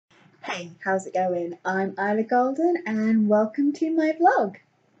Hey, how's it going? I'm IlaGolden and welcome to my vlog.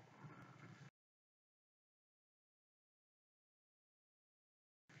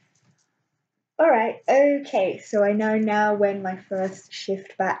 Alright, okay, so I know now when my first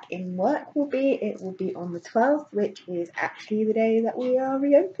shift back in work will be. It will be on the 12th, which is actually the day that we are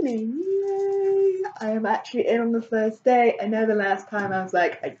reopening. Yay! I am actually in on the first day. I know the last time I was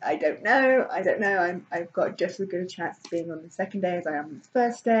like, I don't know. I've got just as good a chance of being on the second day as I am on the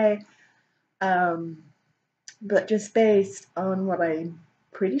first day. But just based on what I'm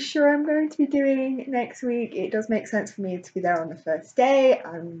pretty sure I'm going to be doing next week, it does make sense for me to be there on the first day.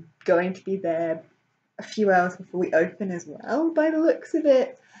 I'm going to be there a few hours before we open as well, by the looks of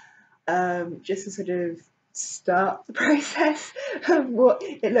it, just to sort of start the process of what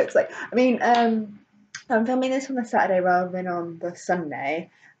it looks like. I mean, I'm filming this on the Saturday rather than on the Sunday,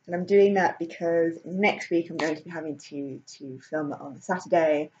 and I'm doing that because next week I'm going to be having to film it on the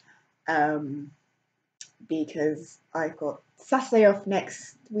Saturday. Because I've got Saturday off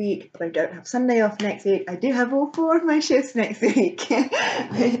next week, but I don't have Sunday off next week. I do have all 4 of my shifts next week.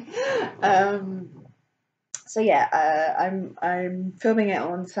 So yeah, I'm filming it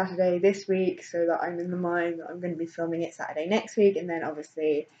on Saturday this week, so that I'm in the mind that I'm going to be filming it Saturday next week, and then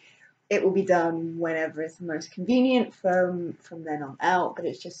obviously it will be done whenever is the most convenient from then on out. But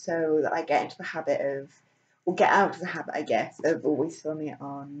it's just so that I get into the habit of, or get out of the habit, I guess, of always filming it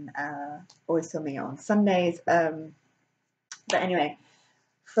on Sundays. But anyway,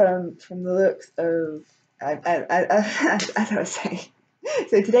 from the looks of, as I was saying,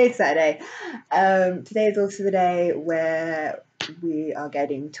 so today's Saturday. Today is also the day where we are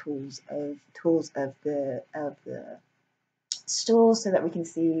getting tours of the store, so that we can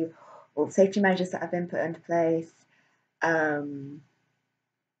see all the safety measures that have been put into place.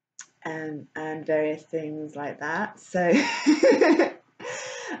 And various things like that. So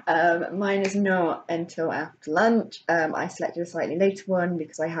mine is not until after lunch. I selected a slightly later one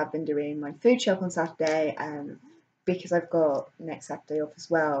because I have been doing my food shop on Saturday, and because I've got next Saturday off as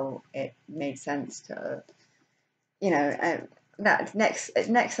well, it made sense to, that next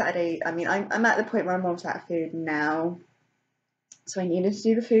Saturday. I mean, I'm at the point where I'm almost out of food now. So I needed to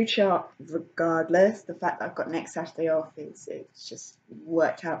do the food shop regardless. The fact that I've got next Saturday off, it's just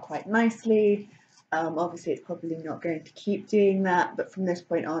worked out quite nicely. Obviously, it's probably not going to keep doing that, but from this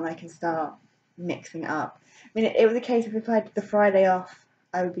point on, I can start mixing it up. I mean, it was a case of if I had the Friday off,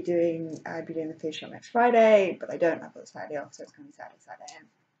 I'd be doing the food shop next Friday, but I don't. I've got the Saturday off, so it's going to be Saturday.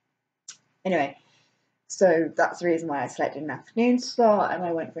 Anyway, so that's the reason why I selected an afternoon slot, and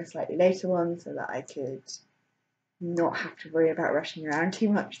I went for a slightly later one so that I could not have to worry about rushing around too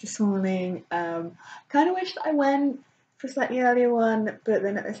much this morning. Kind of wish that I went for a slightly earlier one, but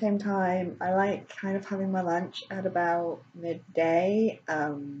then at the same time, I like kind of having my lunch at about midday.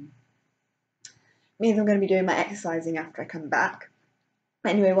 Means I'm going to be doing my exercising after I come back.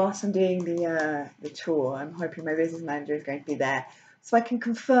 Anyway, whilst I'm doing the tour, I'm hoping my business manager is going to be there, so I can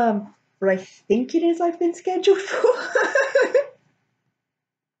confirm what I think it is I've been scheduled for.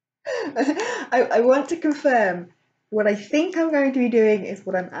 I want to confirm what I think I'm going to be doing is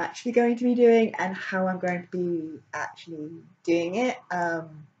what I'm actually going to be doing, and how I'm going to be actually doing it.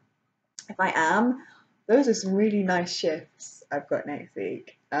 If I am, those are some really nice shifts I've got next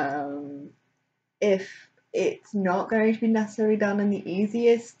week. If it's not going to be necessarily done in the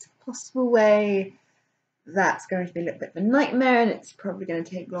easiest possible way, that's going to be a little bit of a nightmare, and it's probably going to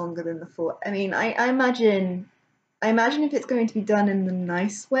take longer than the thought. I mean, I imagine if it's going to be done in the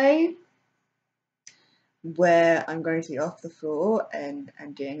nice way, where I'm going to be off the floor and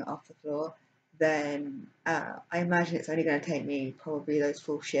doing it off the floor, then I imagine it's only going to take me probably those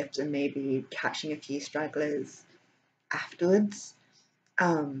full shifts and maybe catching a few stragglers afterwards.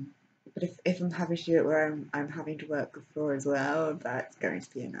 But if I'm having to do it where I'm having to work the floor as well, that's going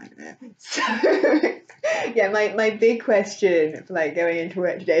to be a nightmare. So yeah, my big question for like going into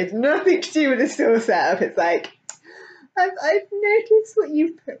work today is nothing to do with the store setup. It's like, I've noticed what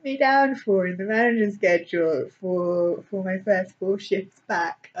you've put me down for in the manager's schedule for my first 4 shifts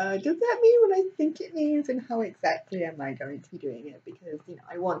back. Does that mean what I think it means, and how exactly am I going to be doing it? Because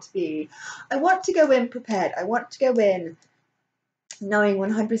I want to go in prepared. I want to go in knowing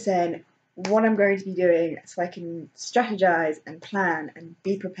 100% what I'm going to be doing, so I can strategize and plan and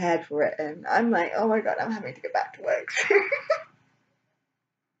be prepared for it. And I'm like, oh my god, I'm having to go back to work.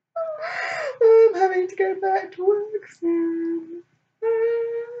 I'm having to go back to work soon.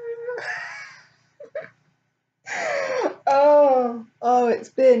 Oh, it's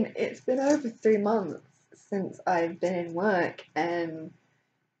been over 3 months since I've been in work, and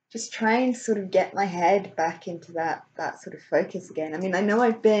just trying to sort of get my head back into that sort of focus again. I mean, I know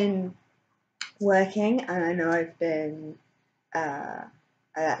I've been working, and I know I've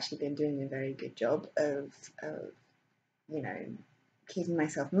actually been doing a very good job of you know, keeping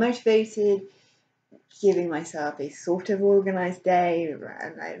myself motivated, giving myself a sort of organized day.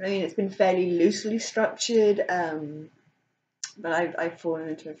 And I mean, it's been fairly loosely structured, but I've fallen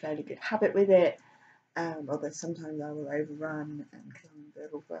into a fairly good habit with it. Although sometimes I will overrun and become a bit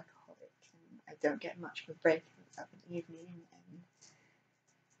of a workaholic, and I don't get much of a break up in the evening. And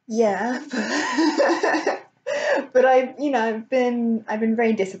yeah, but I've been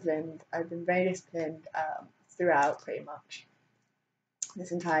very disciplined. I've been very disciplined throughout pretty much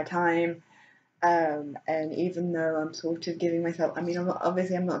this entire time. And even though I'm sort of giving myself, I mean,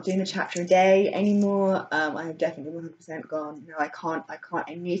 I'm not doing a chapter a day anymore. I have definitely 100% gone. No, I can't.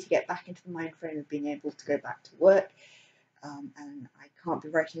 I need to get back into the mind frame of being able to go back to work. And I can't be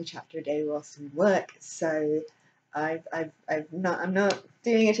writing a chapter a day whilst in work. So I'm not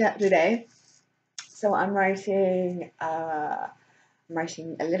doing a chapter a day. So I'm writing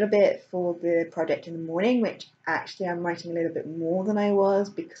a little bit for the project in the morning, which actually I'm writing a little bit more than I was,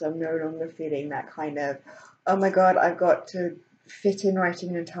 because I'm no longer feeling that kind of, oh my god, I've got to fit in writing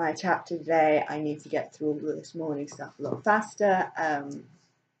an entire chapter today. I need to get through all of this morning stuff a lot faster.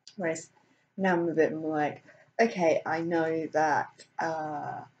 Whereas now I'm a bit more like, okay, I know that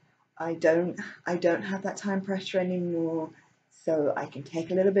I don't have that time pressure anymore. So I can take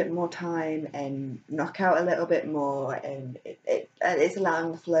a little bit more time and knock out a little bit more, and it's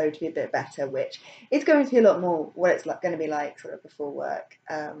allowing the flow to be a bit better, which is going to be a lot more what it's going to be like sort of before work.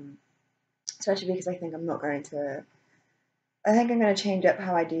 Especially because I think I'm going to change up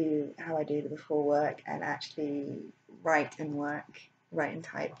how I do the before work, and actually write and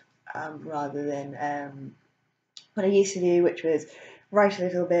type, rather than what I used to do, which was write a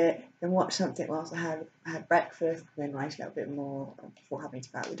little bit, then watch something whilst I had breakfast, then write a little bit more before having to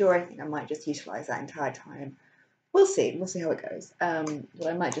go out the door. I think I might just utilise that entire time. We'll see how it goes. But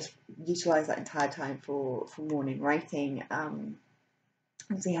I might just utilise that entire time for morning writing, and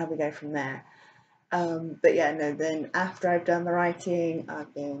see how we go from there. But yeah, no, then after I've done the writing,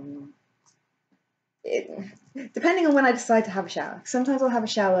 depending on when I decide to have a shower. Sometimes I'll have a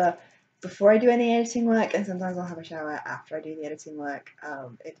shower before I do any editing work, and sometimes I'll have a shower after I do the editing work.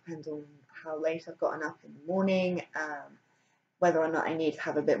 It depends on how late I've gotten up in the morning, whether or not I need to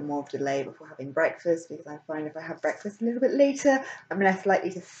have a bit more of a delay before having breakfast, because I find if I have breakfast a little bit later, I'm less likely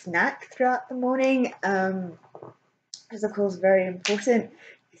to snack throughout the morning, which is of course very important.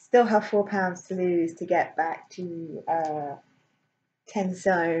 I still have 4 pounds to lose to get back to 10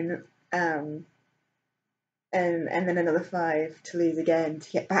 stone. And then another 5 to lose again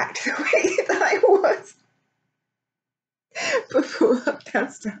to get back to the weight that I was before lockdown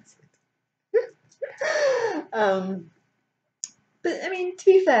started. But I mean, to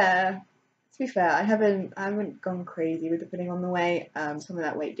be fair, I haven't gone crazy with the putting on the weight. Some of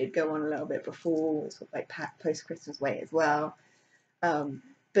that weight did go on a little bit before, sort of like post Christmas weight as well.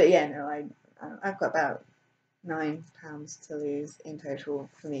 But yeah, no, I've got about 9 pounds to lose in total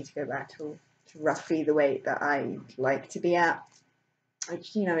for me to go back to roughly the weight that I like to be at,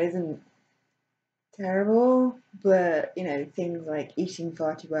 which isn't terrible, but things like eating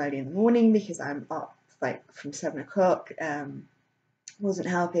far too early in the morning because I'm up like from 7 o'clock wasn't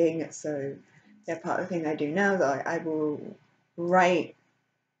helping. So yeah, part of the thing I do now is I will write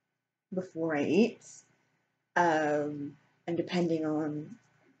before I eat, and depending on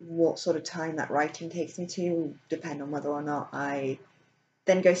what sort of time that writing takes me to will depend on whether or not I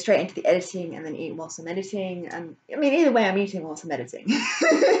then go straight into the editing and then eat whilst I'm editing. And I mean, either way, I'm eating whilst I'm editing,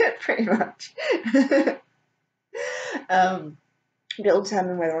 pretty much. It'll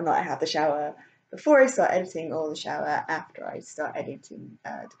determine whether or not I have the shower before I start editing or the shower after I start editing,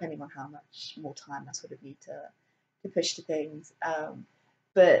 depending on how much more time I sort of need to push to things.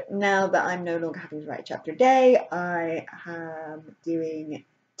 But now that I'm no longer having to write a chapter a day, I am doing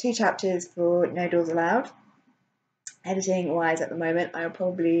 2 chapters for No Doors Allowed. Editing wise at the moment, to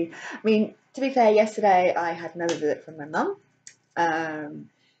be fair, yesterday I had another visit from my mum.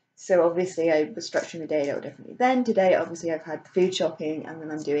 So obviously I was structuring the day a little differently then. Today, obviously, I've had food shopping, and then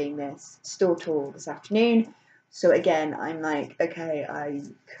I'm doing this store tour this afternoon. So again, I'm like, okay, I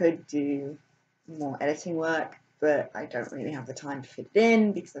could do more editing work, but I don't really have the time to fit it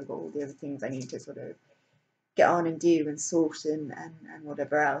in because I've got all the other things I need to sort of get on and do and sort and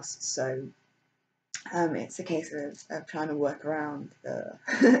whatever else. So it's a case of trying to work around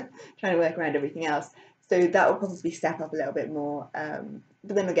everything else. So that will probably step up a little bit more.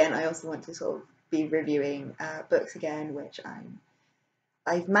 But then again, I also want to sort of be reviewing books again, which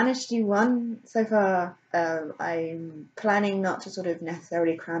I've managed to do one so far. I'm planning not to sort of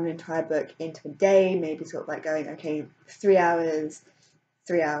necessarily cram an entire book into a day, maybe sort of like going, okay, 3 hours,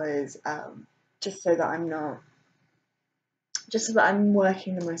 3 hours, just so that I'm not, just so that I'm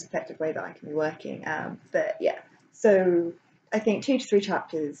working the most effective way that I can be working. But yeah, so I think 2 to 3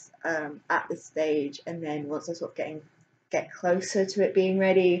 chapters at this stage, and then once I sort of get closer to it being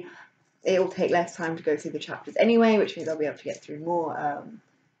ready, it will take less time to go through the chapters anyway, which means I'll be able to get through more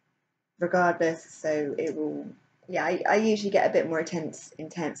regardless. So it will, yeah, I usually get a bit more intense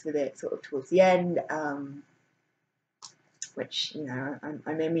with it sort of towards the end, which, you know, I'm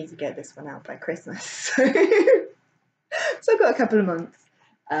aiming to get this one out by Christmas. So, so I've got a couple of months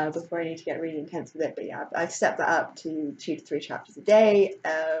before I need to get really intense with it. But yeah, I've stepped that up to 2 to 3 chapters a day.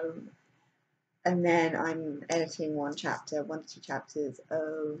 And then I'm editing 1 to 2 chapters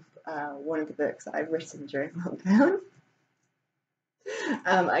of one of the books that I've written during lockdown.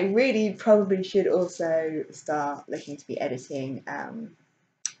 I really probably should also start looking to be editing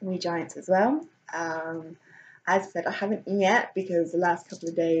We Giants as well. As I said, I haven't yet because the last couple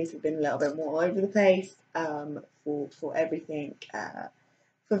of days have been a little bit more all over the place for everything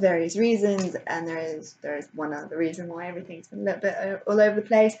for various reasons, and there is one other reason why everything's been a little bit all over the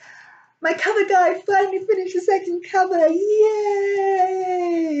place. My cover guy finally finished the second cover, yay!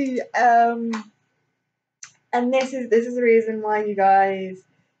 And this is the reason why you guys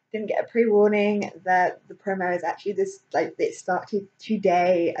didn't get a pre-warning that the promo is actually this, like, it started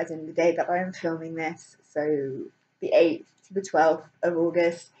today, as in the day that I am filming this, so the 8th to the 12th of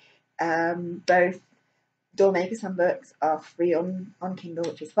August. Both Dollmaker Some books are free on Kindle,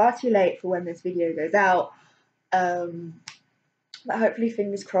 which is far too late for when this video goes out. But hopefully,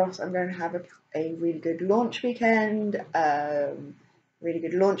 fingers crossed, I'm going to have a really good launch weekend, really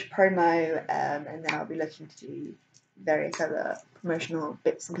good launch promo, and then I'll be looking to do various other promotional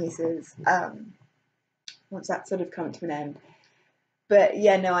bits and pieces once that's sort of come to an end. But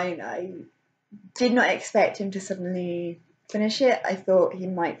yeah, no, I did not expect him to suddenly finish it. I thought he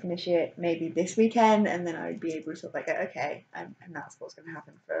might finish it maybe this weekend, and then I would be able to sort of like go, okay, and that's what's going to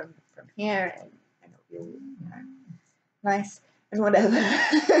happen from here, and it'll be all, you know, nice and whatever.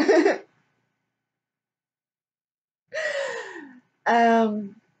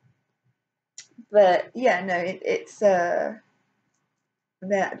 But yeah, no, it's they're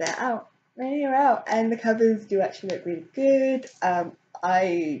out. They're out, and the covers do actually look really good.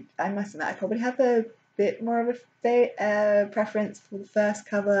 I must admit, I probably have a bit more of a preference for the first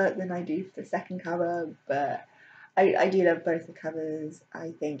cover than I do for the second cover, but I do love both the covers.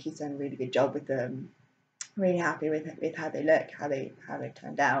 I think he's done a really good job with them. Really happy with how they look, how they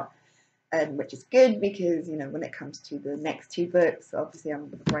turned out. Which is good because, you know, when it comes to the next 2 books, obviously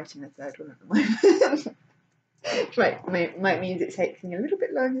I'm writing the third one at the moment. Which might mean it takes me a little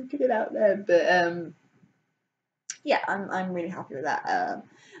bit longer to get out there, but yeah, I'm really happy with that.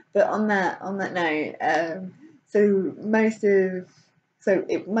 But on that note, so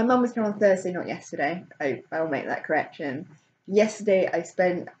my mum was here on Thursday, not yesterday. I'll make that correction. Yesterday I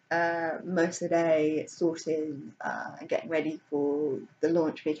spent most of the day sorting and getting ready for the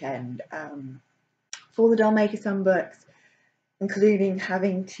launch weekend for the Dollmaker Some books, including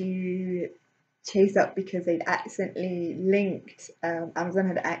having to chase up because they'd accidentally linked, Amazon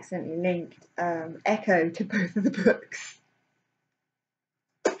had accidentally linked Echo to both of the books.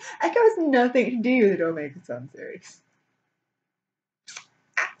 Echo has nothing to do with the Dollmaker Some series.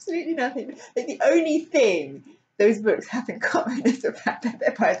 Absolutely nothing. Like, the only thing those books have in common is the fact that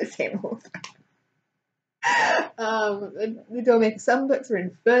they're by the same author. The Dollmaker Some books are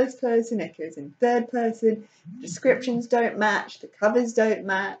in first person, Echo's in third person. Descriptions don't match, the covers don't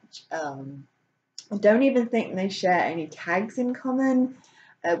match. I don't even think they share any tags in common,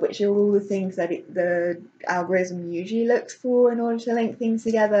 which are all the things that the algorithm usually looks for in order to link things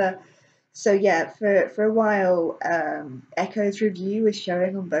together. So yeah, for a while, Echo's review was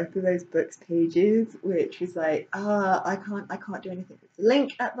showing on both of those books' pages, which was like, I can't do anything with the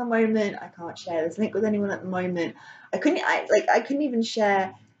link at the moment. I can't share this link with anyone at the moment. I couldn't even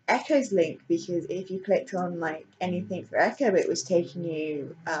share Echo's link because if you clicked on like anything for Echo, it was taking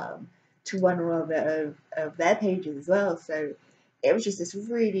you to one or other of their pages as well. So it was just this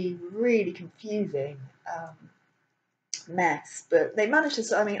really, really confusing mess. But they managed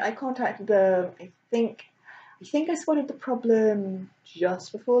to. I mean, I contacted them. I think I spotted the problem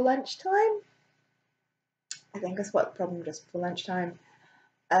just before lunchtime.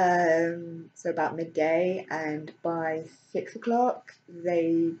 So about midday, and by 6 o'clock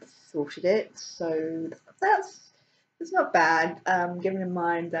they sorted it. So it's not bad, given in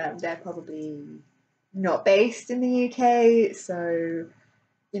mind that they're probably not based in the UK, so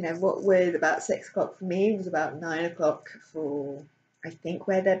you know, what was about 6 o'clock for me was about 9 o'clock for, I think,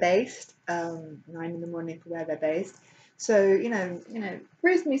 where they're based. 9 in the morning for where they're based. So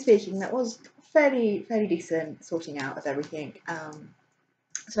reasonably speaking, that was fairly decent sorting out of everything.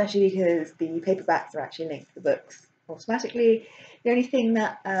 Especially because the paperbacks are actually linked to the books automatically. The only thing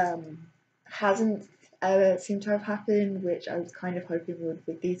that hasn't seemed to have happened, which I was kind of hoping would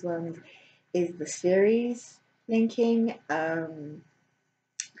with these ones, is the series linking.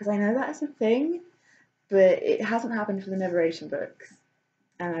 Because I know that's a thing, but it hasn't happened for the Neveration books,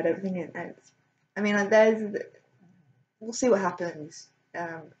 and I don't think it's. I mean, we'll see what happens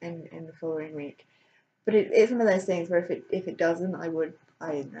in the following week. But it's one of those things where if it doesn't,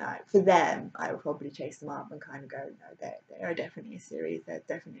 for them, I would probably chase them up and kind of go, no, they are definitely a series. There's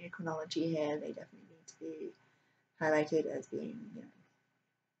definitely a chronology here. They definitely need to be highlighted as being,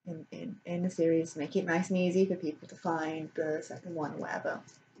 in the series to make it nice and easy for people to find the second one or whatever.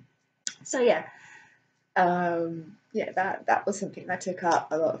 So yeah, that was something that took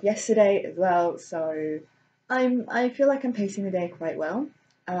up a lot of yesterday as well. So I feel like I'm pacing the day quite well.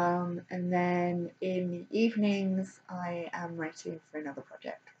 And then in the evenings, I am writing for another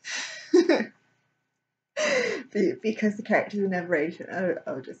project. Because the characters in Neveration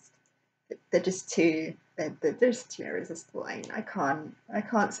are just, they're just too irresistible. I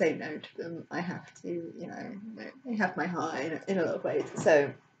can't say no to them. I have to, they have my heart in a lot of ways.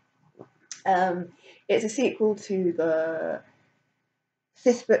 So it's a sequel to the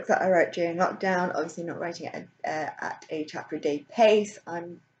 5th book that I wrote during lockdown. Obviously not writing it at a chapter a day pace.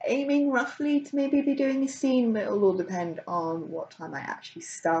 I'm aiming roughly to maybe be doing a scene, but it'll all depend on what time I actually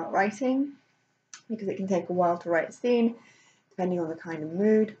start writing, because it can take a while to write a scene, depending on the kind of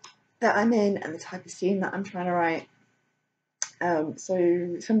mood that I'm in and the type of scene that I'm trying to write.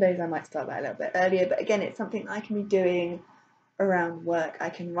 So some days I might start that a little bit earlier, but again, it's something I can be doing around work. I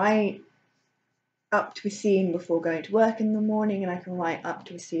can write up to a scene before going to work in the morning, and I can write up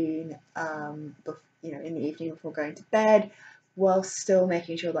to a scene, in the evening before going to bed, while still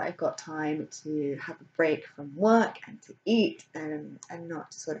making sure that I've got time to have a break from work and to eat and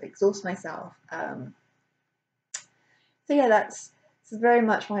not to sort of exhaust myself. So yeah, that's very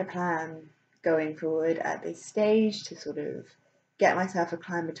much my plan going forward at this stage, to sort of get myself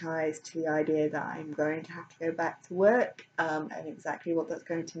acclimatized to the idea that I'm going to have to go back to work, and exactly what that's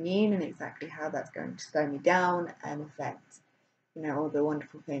going to mean and exactly how that's going to slow me down and affect, all the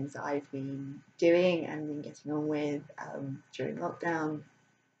wonderful things that I've been doing and been getting on with during lockdown.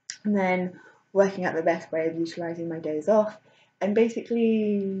 And then working out the best way of utilizing my days off, and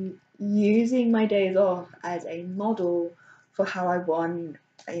basically using my days off as a model for how I want,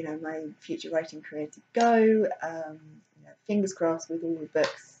 my future writing career to go. Fingers crossed with all the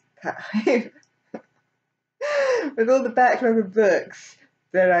books that with all the backlog of books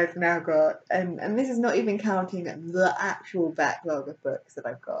that I've now got, and this is not even counting the actual backlog of books that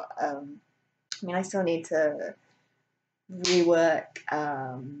I've got. I still need to rework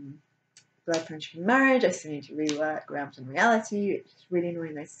Blood, Friendship and Marriage. I still need to rework Realms and Reality. It's really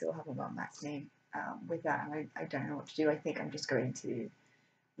annoying they still haven't gone back to me with that, and I don't know what to do. I think I'm just going to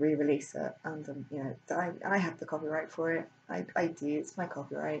re-release it, and I have the copyright for it. I do. It's my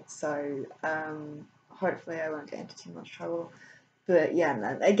copyright, so hopefully I won't get into too much trouble. But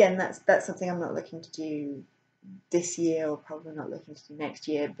yeah, again, that's something I'm not looking to do this year, or probably not looking to do next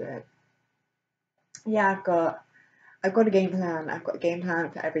year. But yeah, I've got a game plan. I've got a game plan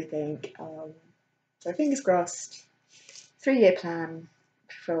for everything. So fingers crossed. 3-year plan.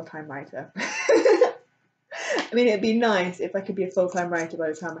 Full-time writer. I mean, it'd be nice if I could be a full-time writer by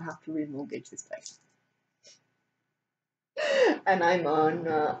the time I have to remortgage this place. And I'm on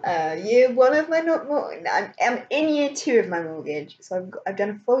year 1 of my I'm in year 2 of my mortgage. So I've done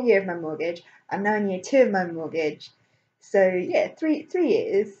a full year of my mortgage. I'm now in year 2 of my mortgage. So yeah, 3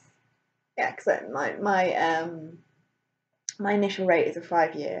 years. Yeah, because my initial rate is a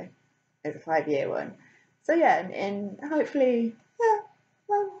 5-year one. So yeah, and hopefully,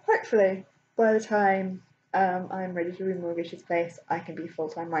 by the time I'm ready to remortgage this place, I can be a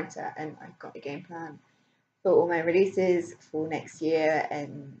full-time writer, and I've got a game plan for all my releases for next year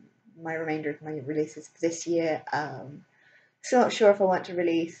and my remainder of my releases for this year. Still not sure if I want to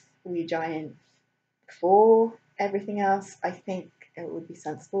release We Giant before everything else. I think it would be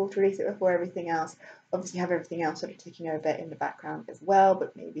sensible to release it before everything else. Obviously have everything else sort of ticking over in the background as well,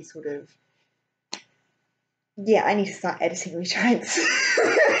 but maybe sort of, yeah, I need to start editing We Giants.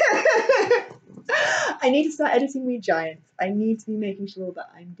 I need to start editing We Giants. I need to be making sure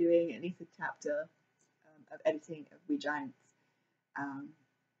that I'm doing at least a chapter of editing of We Giants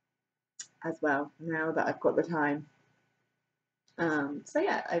as well, now that I've got the time. So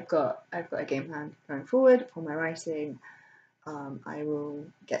yeah, I've got a game plan going forward for my writing. I will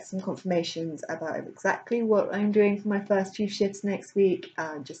get some confirmations about exactly what I'm doing for my first few shifts next week,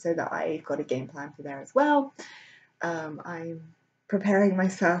 just so that I've got a game plan for there as well. I'm preparing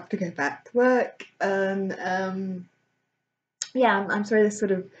myself to go back to work, and yeah, I'm sorry this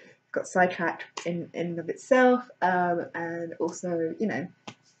sort of got sidetracked in and of itself, and also, you know,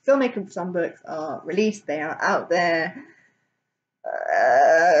 filmmaking some books are released, they are out there.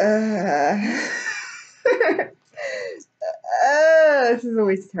 This is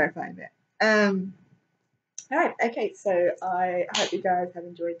always a terrifying bit. All right, okay, so I hope you guys have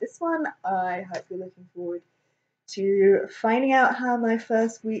enjoyed this one. I hope you're looking forward to finding out how my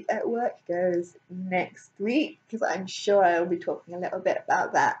first week at work goes next week, because I'm sure I'll be talking a little bit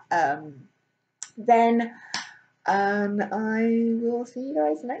about that then. I will see you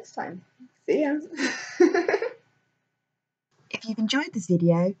guys next time. See ya. If you've enjoyed this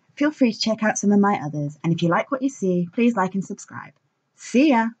video, feel free to check out some of my others, and if you like what you see, please like and subscribe. See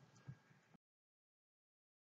ya!